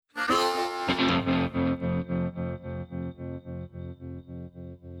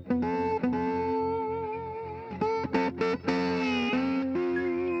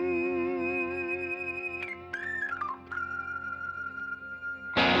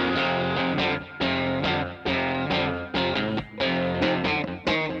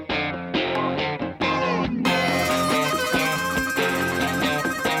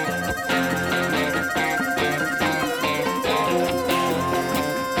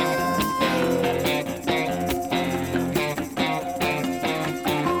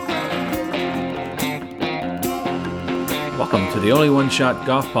Welcome to the Only One Shot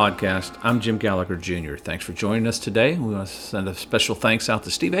Golf Podcast. I'm Jim Gallagher Jr. Thanks for joining us today. We want to send a special thanks out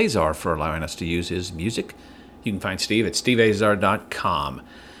to Steve Azar for allowing us to use his music. You can find Steve at steveazar.com.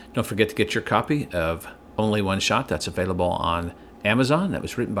 Don't forget to get your copy of Only One Shot. That's available on Amazon. That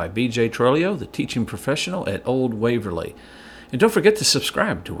was written by B.J. Trolio, the teaching professional at Old Waverly. And don't forget to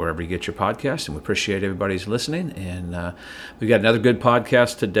subscribe to wherever you get your podcast, and we appreciate everybody's listening. And we've got another good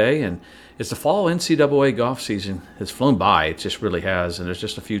podcast today, and it's the fall NCAA golf season has flown by. It just really has, and there's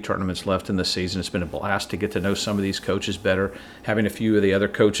just a few tournaments left in the season. It's been a blast to get to know some of these coaches better, having a few of the other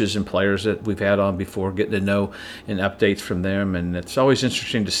coaches and players that we've had on before, getting to know and updates from them. And it's always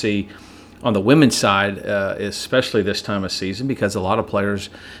interesting to see on the women's side, especially this time of season, because a lot of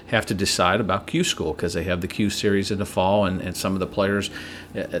players have to decide about Q School because they have the Q Series in the fall, and some of the players,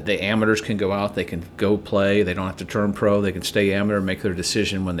 the amateurs can go out, they can go play, they don't have to turn pro, they can stay amateur and make their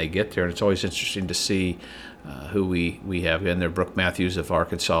decision when they get there. And it's always interesting to see who we have in there. Brooke Matthews of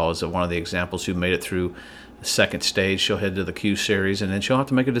Arkansas is one of the examples who made it through the second stage. She'll head to the Q Series, and then she'll have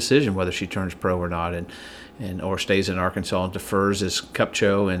to make a decision whether she turns pro or not, or stays in Arkansas and defers as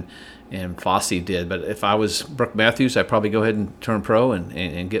Cupcho and Fossey did. But if I was Brooke Matthews, I'd probably go ahead and turn pro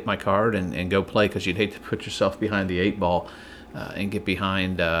and get my card and go play, because you'd hate to put yourself behind the eight ball and get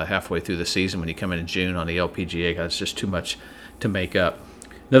behind halfway through the season when you come in June on the LPGA. It's just too much to make up.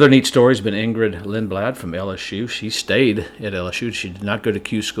 Another neat story has been Ingrid Lindblad from LSU. She stayed at LSU. She did not go to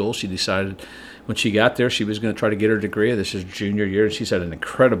Q School. She decided when she got there she was going to try to get her degree. This is junior year, and she's had an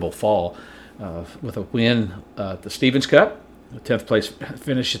incredible fall with a win at the Stevens Cup, a 10th place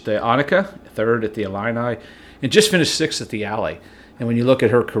finish at the Annika, 3rd at the Illini, and just finished 6th at the Alley. And when you look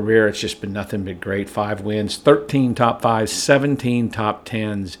at her career, it's just been nothing but great. 5 wins, 13 top 5s, 17 top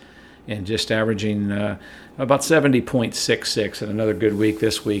 10s, and just averaging about 70.66, and another good week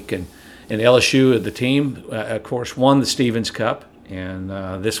this week. And LSU, the team, of course, won the Stevens Cup, and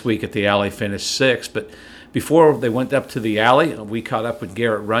this week at the Alley finished 6th. But before they went up to the Alley, we caught up with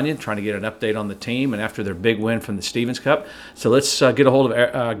Garrett Runyon, trying to get an update on the team and after their big win from the Stevens Cup. So let's get a hold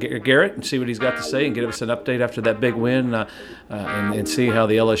of Garrett and see what he's got to say and give us an update after that big win and see how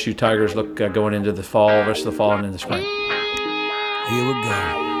the LSU Tigers look going into the fall, rest of the fall and in the spring. Here we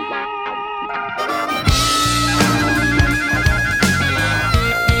go.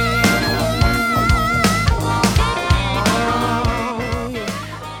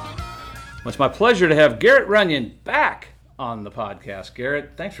 Well, it's my pleasure to have Garrett Runyon back on the podcast.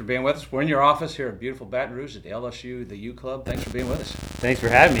 Garrett, thanks for being with us. We're in your office here in beautiful Baton Rouge at the LSU, the U Club. Thanks for being with us. Thanks for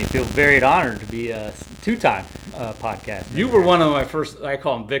having me. I feel very honored to be a two-time podcast. You were one of my first, I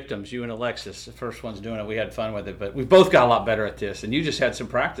call them victims, you and Alexis, the first ones doing it. We had fun with it, but we both got a lot better at this. And you just had some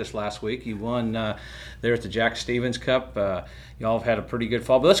practice last week. You won there at the Jack Stevens Cup. You all have had a pretty good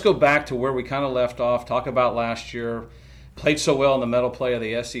fall. But let's go back to where we kind of left off, talk about last year. Played so well in the medal play of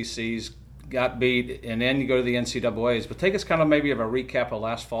the SECs, got beat, and then you go to the NCAAs. But take us kind of maybe of a recap of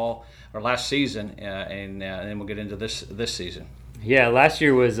last fall or last season, and then we'll get into this season. Yeah, last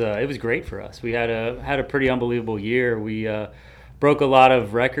year was it was great for us. We had a pretty unbelievable year. We broke a lot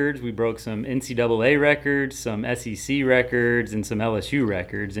of records. We broke some NCAA records, some SEC records, and some LSU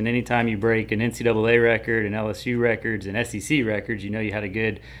records. And anytime you break an NCAA record, and LSU records, and SEC records, you know you had a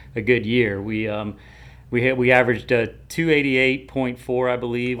good year. We averaged 288.4, I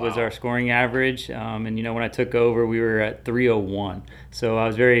believe, was our scoring average. And, you know, when I took over, we were at 301. So I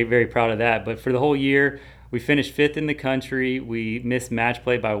was very, very proud of that. But for the whole year, we finished 5th in the country. We missed match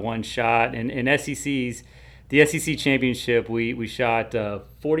play by 1 shot. And in the SEC championship, we shot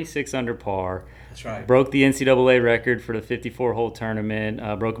 46 under par. That's right. Broke the NCAA record for the 54-hole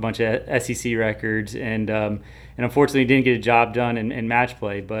tournament. Broke a bunch of SEC records. And unfortunately didn't get a job done in match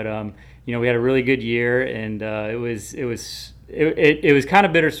play. But you know, we had a really good year, and it was kind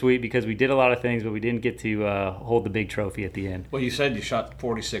of bittersweet because we did a lot of things, but we didn't get to hold the big trophy at the end. Well, you said you shot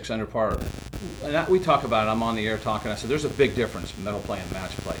 46 under par. And we talk about it. I'm on the air talking. I said there's a big difference in medal play and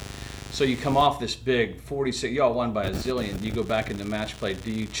match play. So you come off this big 46, you all won by a zillion. You go back into match play.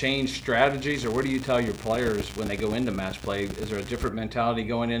 Do you change strategies, or what do you tell your players when they go into match play? Is there a different mentality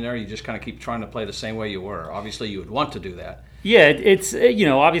going in there? You just kind of keep trying to play the same way you were. Obviously, you would want to do that. Yeah, it's, you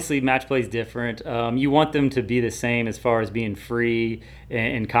know, obviously match play is different. You want them to be the same as far as being free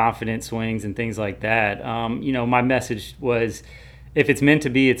and confident swings and things like that. You know, my message was, if it's meant to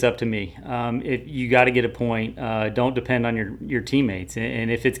be, it's up to me. If you got to get a point, don't depend on your teammates. And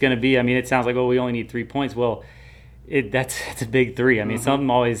if it's going to be, I mean, it sounds like, oh, we only need 3 points. Well, that's a big 3. I mean,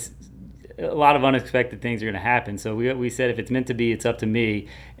 something always a lot of unexpected things are going to happen. So we said if it's meant to be, it's up to me.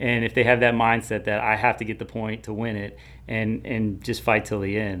 And if they have that mindset that I have to get the point to win it, and just fight till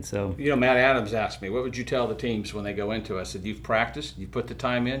the end. So Matt Adams asked me, what would you tell the teams when they go into it? I said, you've practiced, you put the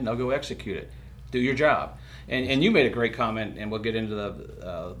time in, now go execute it. Do your job. And you made a great comment, and we'll get into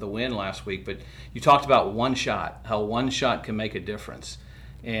the win last week, but you talked about one shot, how one shot can make a difference.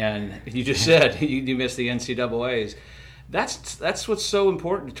 And you just said you missed the NCAAs. That's what's so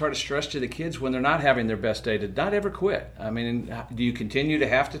important to try to stress to the kids when they're not having their best day, to not ever quit. I mean, do you continue to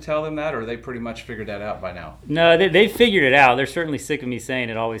have to tell them that, or they pretty much figured that out by now? No, they've figured it out. They're certainly sick of me saying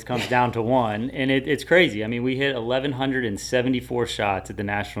it always comes down to one, and it's crazy. I mean, we hit 1,174 shots at the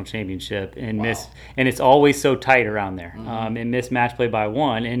national championship and missed, and it's always so tight around there, and missed match play by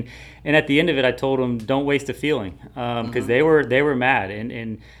one. And at the end of it, I told them, don't waste a feeling, because they were mad,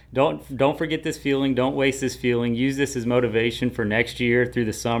 and don't forget this feeling. Don't waste this feeling. Use this as motivation for next year through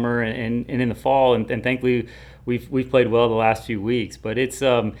the summer and in the fall. And thankfully, we've played well the last few weeks. But it's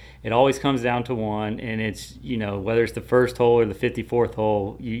it always comes down to one. And it's, whether it's the first hole or the 54th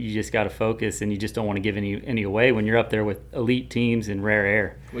hole, you just got to focus, and you just don't want to give any away when you're up there with elite teams in rare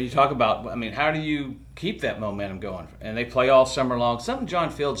air. Well, you talk about, how do you keep that momentum going? And they play all summer long. Something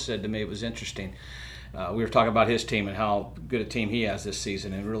John Fields said to me was interesting. We were talking about his team and how good a team he has this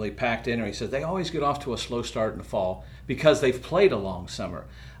season, and really packed in. And he said they always get off to a slow start in the fall because they've played a long summer.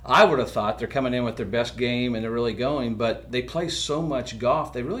 I would have thought they're coming in with their best game and they're really going, but they play so much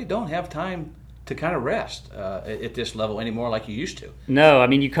golf, they really don't have time to kind of rest at this level anymore like you used to. No,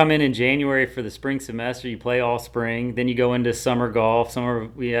 you come in January for the spring semester, you play all spring, then you go into summer golf.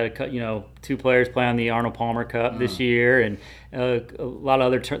 We had two players play on the Arnold Palmer Cup this year, and a lot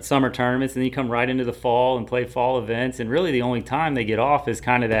of other summer tournaments, and then you come right into the fall and play fall events, and really the only time they get off is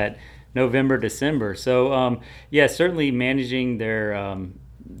kind of that November, December. So certainly managing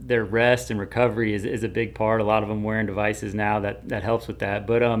their rest and recovery is a big part. A lot of them wearing devices now that helps with that.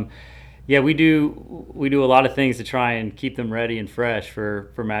 But we do a lot of things to try and keep them ready and fresh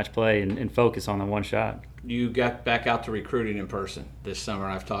for match play and focus on the one shot. You got back out to recruiting in person this summer.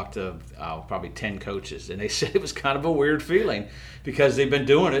 I've talked to probably 10 coaches, and they said it was kind of a weird feeling because they've been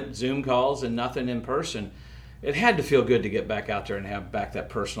doing it, Zoom calls and nothing in person. It had to feel good to get back out there and have back that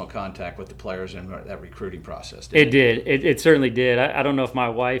personal contact with the players and that recruiting process. It did. It certainly did. I don't know if my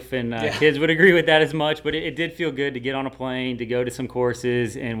wife and kids would agree with that as much, but it did feel good to get on a plane, to go to some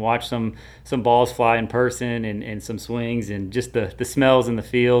courses and watch some balls fly in person and some swings, and just the smells and the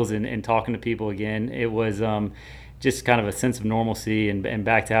feels and talking to people again. It was just kind of a sense of normalcy and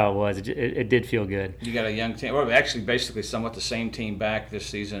back to how it was. It did feel good. You got a young team, or actually basically somewhat the same team back this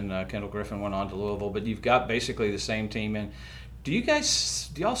season. Kendall Griffin went on to Louisville, but you've got basically the same team. And do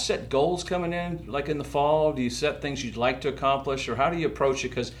y'all set goals coming in, like in the fall? Do you set things you'd like to accomplish, or how do you approach it?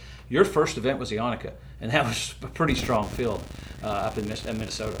 Because your first event was the Yannica, and that was a pretty strong field up in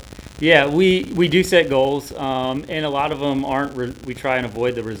Minnesota. Yeah, we do set goals, and a lot of them aren't. We try and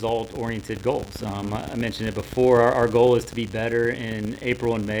avoid the result-oriented goals. I mentioned it before. Our goal is to be better in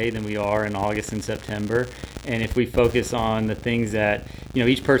April and May than we are in August and September. And if we focus on the things that,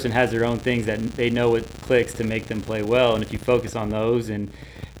 each person has their own things that they know what clicks to make them play well, and if you focus on those, and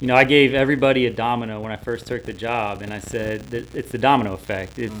I gave everybody a domino when I first took the job, and I said that it's the domino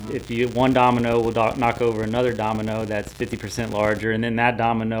effect. If one domino will knock over another domino that's 50% larger, and then that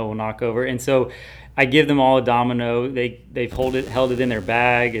domino will knock over. And so I give them all a domino. They've held it in their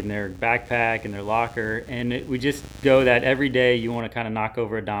bag, in their backpack, in their locker, and we just go that every day you want to kind of knock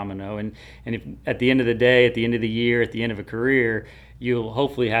over a domino. And if at the end of the day, at the end of the year, at the end of a career, you'll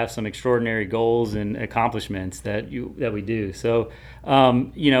hopefully have some extraordinary goals and accomplishments that we do. So,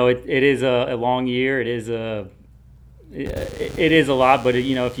 it is a long year. It is a lot, but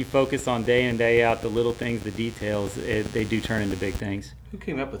if you focus on day in, day out, the little things, the details, they do turn into big things. Who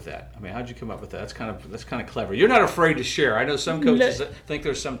came up with that? How'd you come up with that? That's kind of clever. You're not afraid to share. I know some coaches that think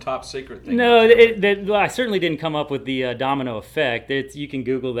there's some top secret thing. No, I certainly didn't come up with the domino effect. You can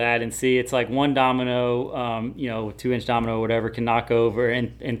Google that and see. It's like one domino, 2-inch domino, or whatever, can knock over,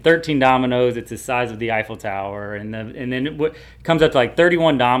 and 13 dominoes. It's the size of the Eiffel Tower, and then what comes up to like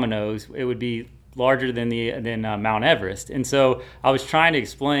 31 dominoes, it would be larger than Mount Everest. And so I was trying to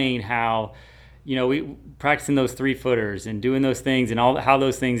explain how, we practicing those 3-footers and doing those things and how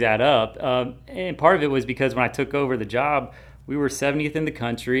those things add up. And part of it was because when I took over the job, we were 70th in the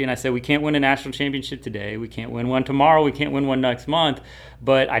country, and I said, we can't win a national championship today. We can't win one tomorrow. We can't win one next month.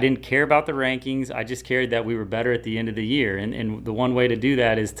 But I didn't care about the rankings. I just cared that we were better at the end of the year. And the one way to do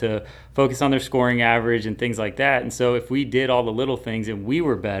that is to focus on their scoring average and things like that. And so if we did all the little things and we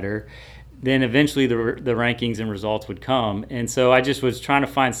were better, then eventually the rankings and results would come. And so I just was trying to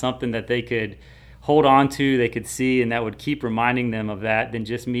find something that they could hold on to, they could see, and that would keep reminding them of that than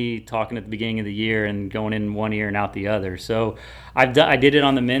just me talking at the beginning of the year and going in one ear and out the other. So I did it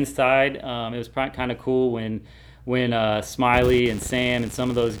on the men's side. It was kind of cool when Smiley and Sam and some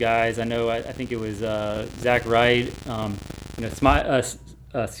of those guys, I know, I think it was Zach Wright,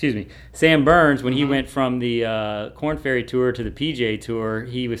 Sam Burns, when he went from the Korn Ferry Tour to the PGA Tour,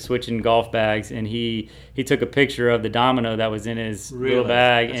 he was switching golf bags, and he took a picture of the domino that was in his little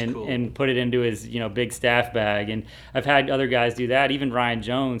bag and put it into his big staff bag. And I've had other guys do that. Even Ryan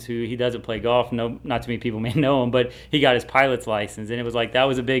Jones, who he doesn't play golf, not too many people may know him, but he got his pilot's license, and it was like that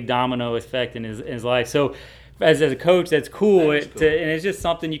was a big domino effect in his life. So as a coach, that's cool. And it's just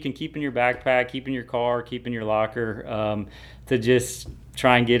something you can keep in your backpack, keep in your car, keep in your locker, to just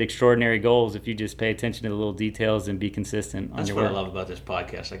try and get extraordinary goals if you just pay attention to the little details and be consistent on your work. That's what I love about this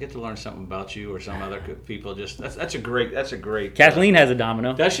podcast. I get to learn something about you or some other people. That's a great. Kathleen has a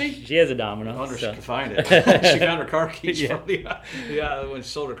domino. Does she? She has a domino. I wonder if she can find it. She found her car keys from when she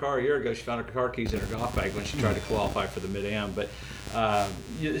sold her car a year ago. She found her car keys in her golf bag when she tried to qualify for the Mid-Am. But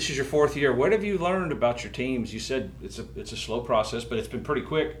this is your fourth year. What have you learned about your teams? You said it's a slow process, but it's been pretty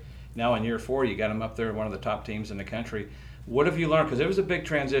quick. Now in year 4, you got them up there, one of the top teams in the country. What have you learned? Because it was a big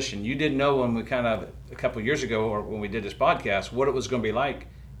transition. You didn't know when we a couple of years ago, or when we did this podcast, what it was going to be like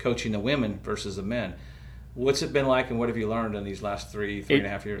coaching the women versus the men. What's it been like, and what have you learned in these last three and a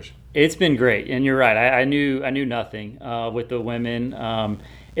half years? It's been great, and you're right. I knew nothing with the women.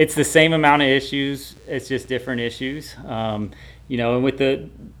 It's the same amount of issues. It's just different issues. And with the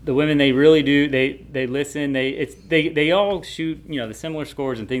women, they really do. They listen. They all shoot the similar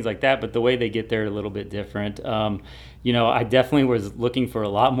scores and things like that, but the way they get there is a little bit different. I definitely was looking for a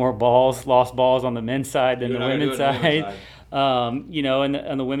lot more lost balls on the men's side than the women's side. And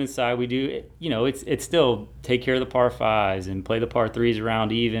on the women's side, we do, it's still take care of the par fives and play the par threes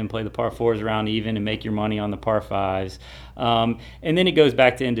around even, play the par fours around even, and make your money on the par fives. And then it goes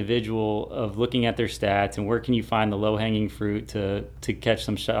back to individual of looking at their stats and where can you find the low hanging fruit to catch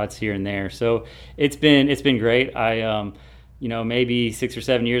some shots here and there. So it's been great. Maybe 6 or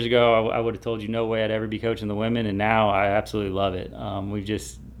 7 years ago, I would have told you no way I'd ever be coaching the women, and now I absolutely love it. We've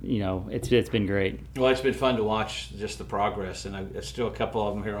just, it's been great. Well, it's been fun to watch just the progress, and there's still a couple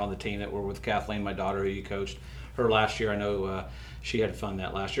of them here on the team that were with Kathleen, my daughter, who you coached. Her last year, I know she had fun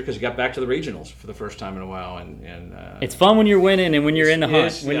that last year because you got back to the regionals for the first time in a while, and it's fun when you're winning and when you're in the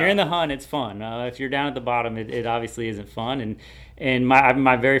hunt. When you're in the hunt, it's fun. If you're down at the bottom, it obviously isn't fun. And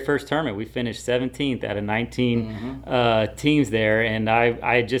my very first tournament, we finished 17th out of 19 teams there, and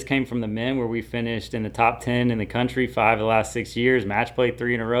I just came from the men where we finished in the top 10 in the country 5 of the last 6 years, match play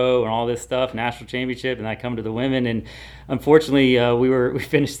 3 in a row, and all this stuff, national championship, and I come to the women, and unfortunately we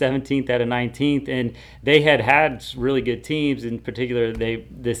finished 17th out of 19th, and they had really good teams. In particular,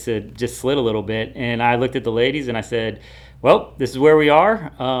 this just slid a little bit, and I looked at the ladies and I said, well, this is where we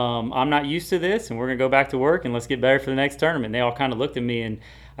are. I'm not used to this, and we're going to go back to work, and let's get better for the next tournament. And they all kind of looked at me, and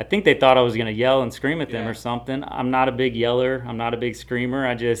I think they thought I was going to yell and scream at them or something. I'm not a big yeller. I'm not a big screamer.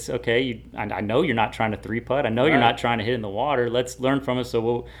 I just, I know you're not trying to three-putt. I know you're not trying to hit in the water. Let's learn from it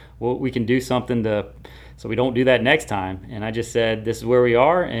so we can do something so we don't do that next time. And I just said, this is where we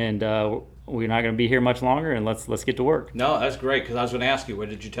are, and we're not going to be here much longer, and let's get to work. No, that's great, because I was going to ask you, what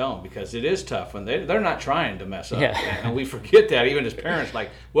did you tell them? Because it is tough when they're not trying to mess up. Yeah. And we forget that, even as parents, like,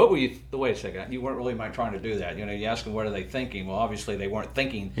 what were you, wait a second, you weren't really trying to do that. You ask them, what are they thinking? Well, obviously they weren't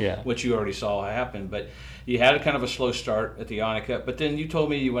thinking what you already saw happen, but you had a kind of a slow start at the Annika, but then you told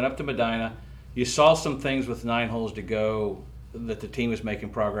me you went up to Medina, you saw some things with 9 holes to go, that the team was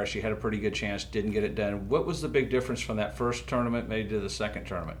making progress, you had a pretty good chance, didn't get it done. What was the big difference from that first tournament maybe to the second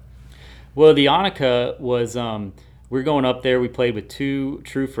tournament? Well, the Annika was, we're going up there. We played with 2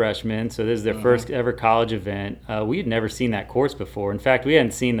 true freshmen, so this is their first ever college event. We had never seen that course before. In fact, we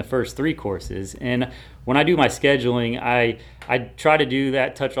hadn't seen the first 3 courses. And when I do my scheduling, I try to do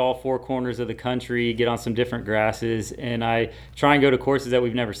that, touch all 4 corners of the country, get on some different grasses, and I try and go to courses that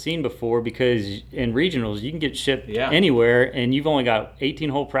we've never seen before, because in regionals, you can get shipped anywhere, and you've only got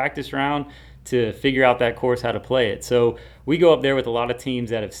 18-hole practice round to figure out that course, how to play it. So we go up there with a lot of teams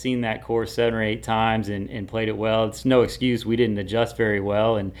that have seen that course 7 or 8 times and played it well. It's no excuse we didn't adjust very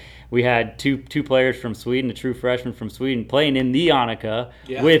well. And we had two players from Sweden, a true freshman from Sweden, playing in the Annika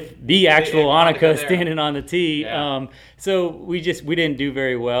with the actual Annika standing on the tee. Yeah. So we didn't do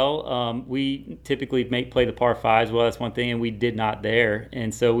very well. We typically play the par fives well. That's one thing, and we did not there.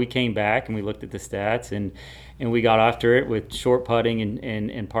 And so we came back and we looked at the stats and we got after it with short putting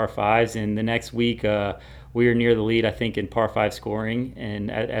and par fives. And the next week we were near the lead, I think, in par 5 scoring and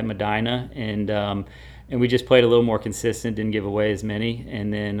at Medina, and we just played a little more consistent, didn't give away as many,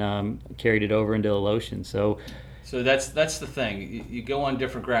 and then carried it over into Alotian. So that's the thing. You go on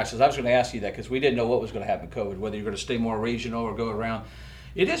different grasses. I was going to ask you that because we didn't know what was going to happen with COVID, whether you're going to stay more regional or go around.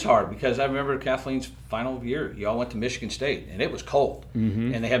 It is hard because I remember Kathleen's final year. You all went to Michigan State, and it was cold,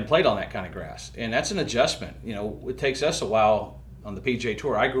 and they hadn't played on that kind of grass. And that's an adjustment. It takes us a while on the PGA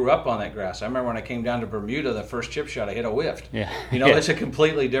Tour. I grew up on that grass. I remember when I came down to Bermuda, the first chip shot, I hit a whiff. Yeah. It's a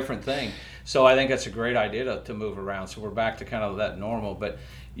completely different thing. So I think that's a great idea to move around. So we're back to kind of that normal. But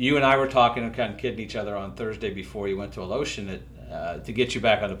you and I were talking and kind of kidding each other on Thursday before you went to Alotian to get you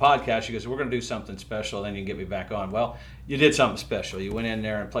back on the podcast. You goes, we're going to do something special, then you can get me back on. Well, you did something special. You went in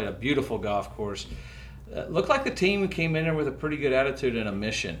there and played a beautiful golf course. Looked like the team came in there with a pretty good attitude and a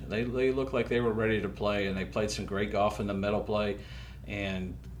mission. They looked like they were ready to play, and they played some great golf in the medal play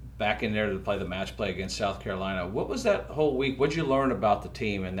and back in there to play the match play against South Carolina. What was that whole week? What did you learn about the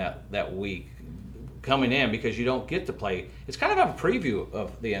team in that week coming in? Because you don't get to play. It's kind of a preview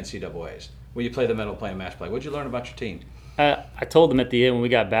of the NCAAs when you play the medal play and match play. What did you learn about your team? I told them at the end when we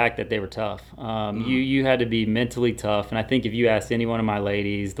got back that they were tough. You had to be mentally tough, and I think if you asked any one of my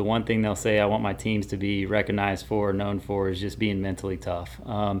ladies, the one thing they'll say I want my teams to be recognized for, known for, is just being mentally tough.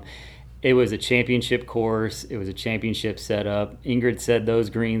 It was a championship course. It was a championship setup. Ingrid said those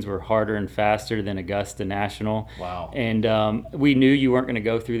greens were harder and faster than Augusta National. Wow. And we knew you weren't going to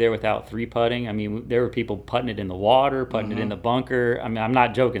go through there without 3-putting. I mean, there were people putting it in the water, putting it in the bunker. I mean, I'm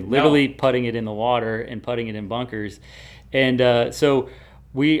not joking. Literally putting it in the water and putting it in bunkers. And so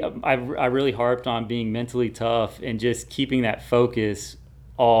I really harped on being mentally tough and just keeping that focus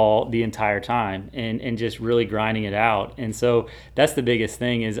the entire time and just really grinding it out. And so that's the biggest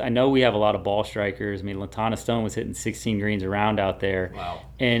thing is I know we have a lot of ball strikers. I mean, LaTonna Stone was hitting 16 greens around out there. Wow.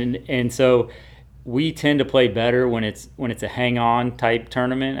 And so we tend to play better when it's a hang-on type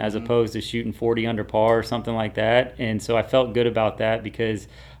tournament as opposed to shooting 40 under par or something like that. And so I felt good about that because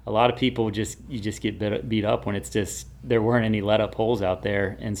a lot of people you just get beat up when it's just there weren't any let-up holes out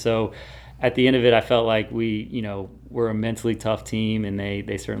there. And so at the end of it, I felt like we're a mentally tough team, and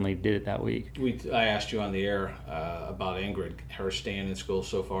they certainly did it that week. I asked you on the air about Ingrid, her staying in school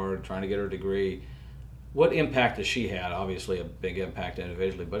so far and trying to get her degree. What impact has she had? Obviously a big impact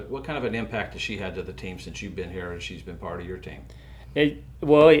individually, but what kind of an impact has she had to the team since you've been here and she's been part of your team? It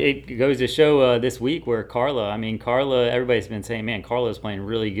goes to show this week where Carla, everybody's been saying, man, Carla's playing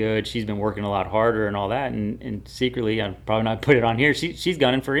really good. She's been working a lot harder and all that. And secretly, I'm probably not put it on here, she's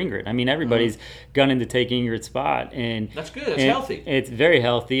gunning for Ingrid. I mean, everybody's gunning to take Ingrid's spot. And that's good. That's healthy. It's very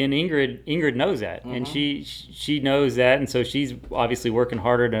healthy. And Ingrid knows that. And she knows that. And so she's obviously working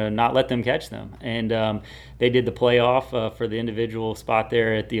harder to not let them catch them. And they did the playoff for the individual spot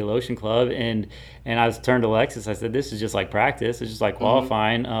there at the Alotian Club. And I was turned to Alexis. I said, this is just like practice. It's just like qualifying.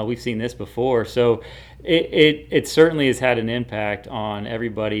 We've seen this before. So it certainly has had an impact on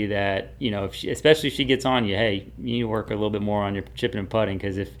everybody that, especially if she gets on you, hey, you need to work a little bit more on your chipping and putting,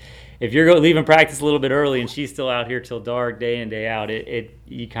 because if you're leaving practice a little bit early and she's still out here till dark day in, day out,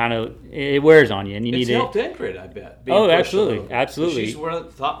 it wears on you. And it's helped Ingrid, I bet. Oh, absolutely. She's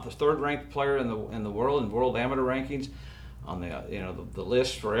the third-ranked player in the world in world amateur rankings on the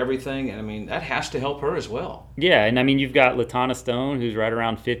list for everything, and I mean that has to help her as well. Yeah, and I mean you've got LaTonna Stone, who's right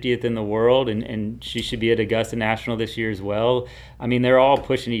around 50th in the world, and she should be at Augusta National this year as well. I mean they're all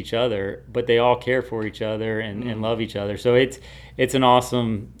pushing each other, but they all care for each other and love each other. So it's an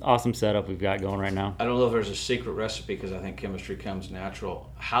awesome setup we've got going right now. I don't know if there's a secret recipe because I think chemistry comes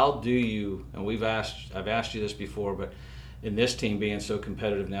natural. How do you? And I've asked you this before, but in this team being so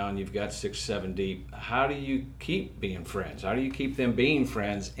competitive now and you've got 6-7 deep, how do you keep being friends? How do you keep them being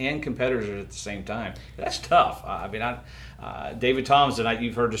friends and competitors at the same time? That's tough. David Thompson,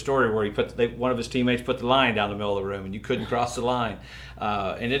 you've heard the story where one of his teammates put the line down the middle of the room and you couldn't cross the line.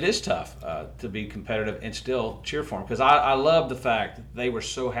 And it is tough to be competitive and still cheer for them, because I love the fact that they were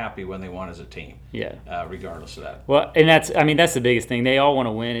so happy when they won as a team. Yeah. Regardless of that. Well, and that's the biggest thing. They all want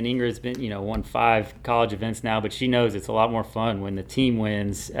to win, and Ingrid's been won 5 college events now, but she knows it's a lot more fun when the team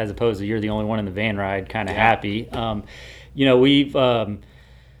wins as opposed to you're the only one in the van ride kind of happy.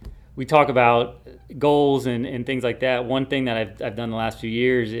 We talk about goals and things like that. One thing that I've done the last few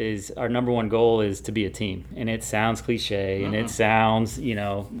years is our number one goal is to be a team. And it sounds cliche and it sounds,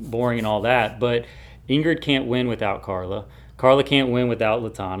 boring and all that. But Ingrid can't win without Carla. Carla can't win without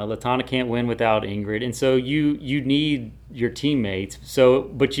LaTonna. LaTonna can't win without Ingrid. And so you need your teammates.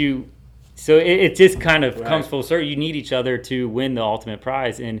 But you So it just kind of comes full circle. You need each other to win the ultimate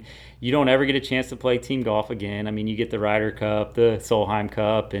prize, and you don't ever get a chance to play team golf again. I mean, you get the Ryder Cup, the Solheim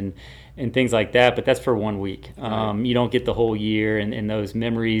Cup, and things like that, but that's for 1 week. You don't get the whole year and those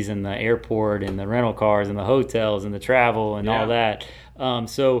memories and the airport and the rental cars and the hotels and the travel and all that.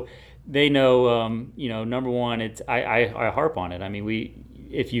 So they know, number one, it's I harp on it. I mean,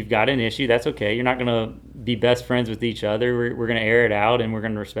 if you've got an issue, that's okay. You're not going to be best friends with each other. We're going to air it out, and we're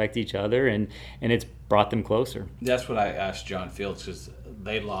going to respect each other, and it's brought them closer. That's what I asked John Fields, because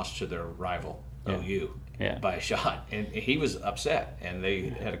they lost to their rival, OU, by a shot, and he was upset. And they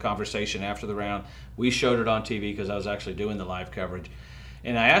had a conversation after the round. We showed it on TV because I was actually doing the live coverage,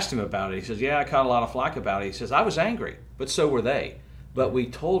 and I asked him about it. He says, "Yeah, I caught a lot of flack about it." He says, "I was angry, but so were they. But we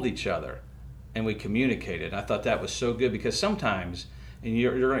told each other, and we communicated." I thought that was so good, because sometimes, and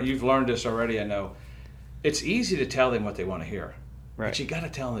you've learned this already, I know, it's easy to tell them what they want to hear. Right. But you got to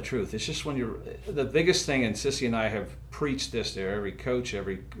tell them the truth. It's just the biggest thing, and Sissy and I have preached this to every coach,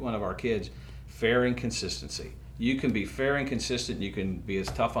 every one of our kids, fair and consistency. You can be fair and consistent. You can be as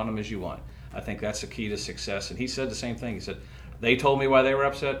tough on them as you want. I think that's the key to success. And he said the same thing. He said, they told me why they were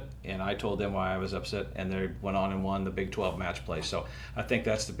upset, and I told them why I was upset, and they went on and won the Big 12 match play. So I think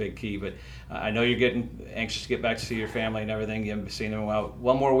that's the big key. But I know you're getting anxious to get back to see your family and everything. You haven't seen them in a while.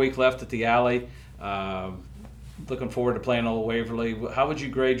 One more week left at the Alley. Looking forward to playing Old Waverly. How would you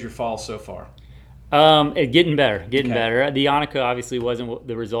grade your fall so far? Getting better. The Annika obviously wasn't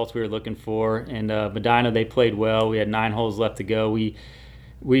the results we were looking for, and Medina, they played well. We had 9 holes left to go. We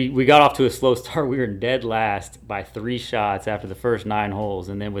got off to a slow start. We were dead last by 3 shots after the first 9 holes,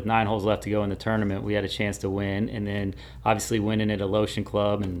 and then with 9 holes left to go in the tournament, we had a chance to win, and then obviously winning at a Lotion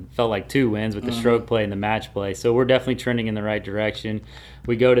Club, and felt like 2 wins with the stroke play and the match play. So we're definitely trending in the right direction.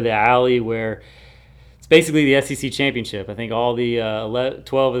 We go to the Alley, where it's basically the SEC championship. I think all the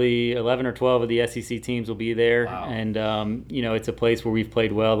 11 or 12 of the SEC teams will be there. Wow. And it's a place where we've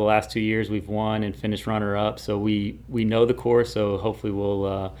played well the last 2 years. We've won and finished runner-up, so we know the course. So hopefully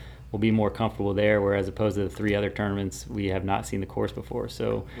we'll be more comfortable there. Whereas opposed to the 3 other tournaments, we have not seen the course before.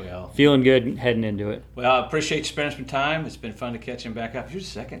 So feeling good heading into it. Well, I appreciate you spending some time. It's been fun to catch him back up. You're the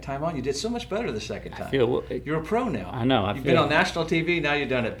second time on. You did so much better the second time. You're a pro now. I know. You've been on national TV. Now you've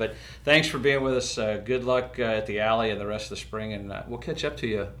done it. But thanks for being with us. Good luck at the Alley and the rest of the spring. And we'll catch up to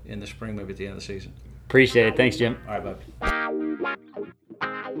you in the spring, maybe at the end of the season. Appreciate it. Thanks, Jim. All right, bud.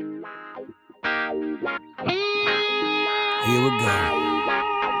 Here we go.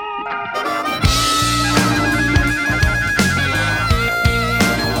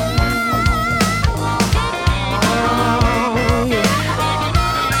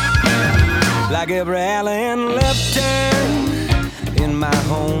 Like every alley and left turn in my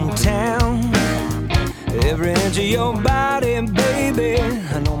hometown, every inch of your body, baby,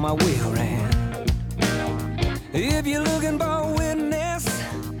 I know my way around. If you're looking for a witness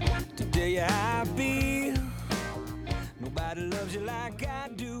to tell you how I feel, nobody loves you like I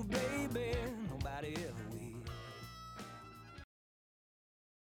do, baby.